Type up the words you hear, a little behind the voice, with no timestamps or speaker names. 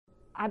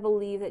I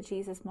believe that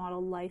Jesus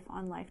modeled life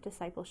on life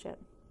discipleship.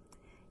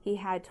 He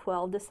had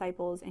 12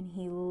 disciples, and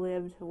he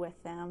lived with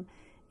them,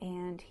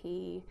 and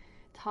he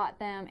taught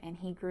them, and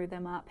he grew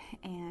them up,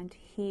 and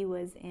he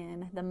was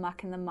in the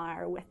muck and the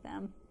mire with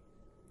them.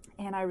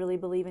 And I really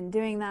believe in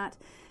doing that.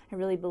 I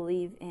really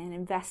believe in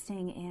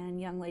investing in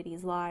young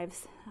ladies'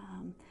 lives.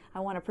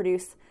 I want to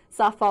produce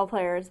softball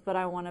players, but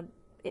I want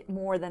to,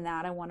 more than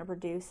that, I want to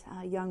produce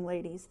young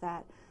ladies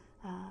that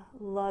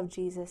love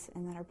Jesus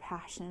and that are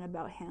passionate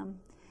about him.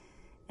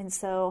 And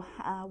so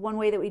one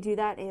way that we do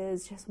that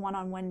is just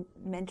one-on-one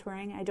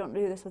mentoring. I don't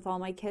do this with all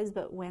my kids,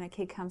 but when a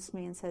kid comes to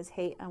me and says,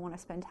 hey, I want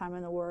to spend time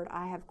in the Word,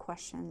 I have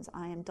questions,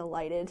 I am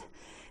delighted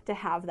to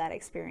have that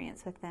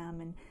experience with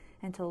them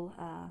and to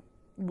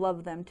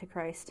love them to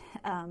Christ.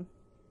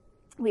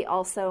 We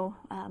also,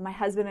 my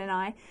husband and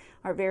I,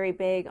 are very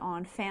big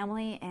on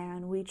family,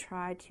 and we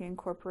try to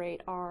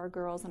incorporate our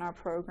girls in our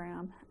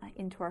program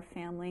into our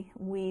family.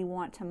 We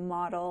want to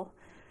model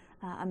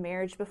a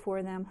marriage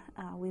before them.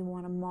 We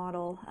want to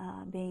model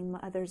being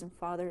mothers and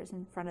fathers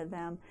in front of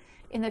them.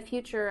 In the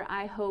future,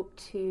 I hope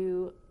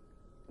to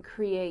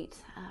create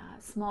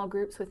small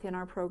groups within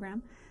our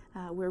program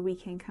where we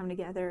can come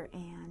together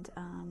and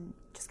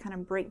just kind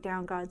of break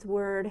down God's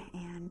Word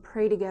and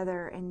pray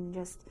together and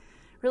just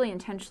really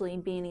intentionally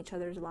be in each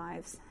other's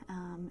lives,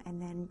 and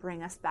then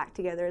bring us back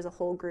together as a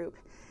whole group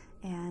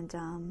and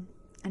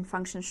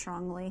function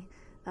strongly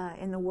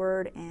in the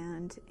Word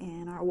and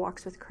in our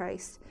walks with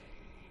Christ.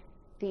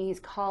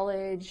 These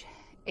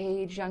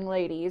college-age young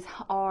ladies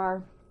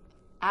are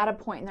at a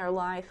point in their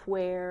life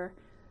where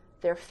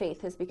their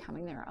faith is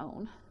becoming their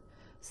own.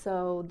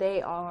 So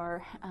they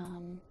are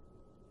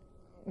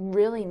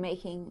really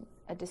making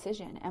a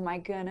decision. Am I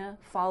going to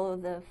follow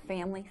the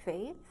family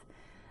faith?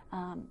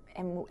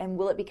 And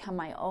will it become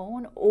my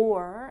own,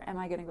 or am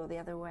I going to go the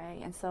other way?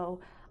 And so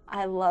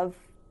I love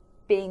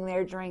being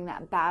there during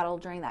that battle,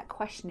 during that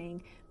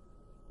questioning,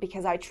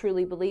 because I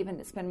truly believe, and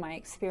it's been my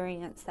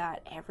experience,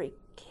 that every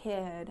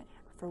kid,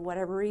 for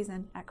whatever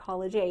reason, at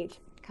college age,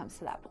 comes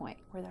to that point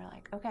where they're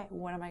like, okay,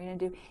 what am I going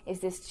to do? Is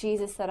this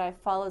Jesus that I've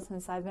followed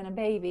since I've been a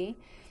baby,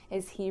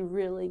 is he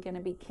really going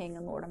to be King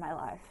and Lord of my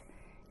life?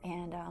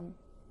 And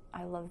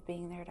I love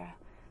being there to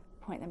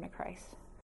point them to Christ.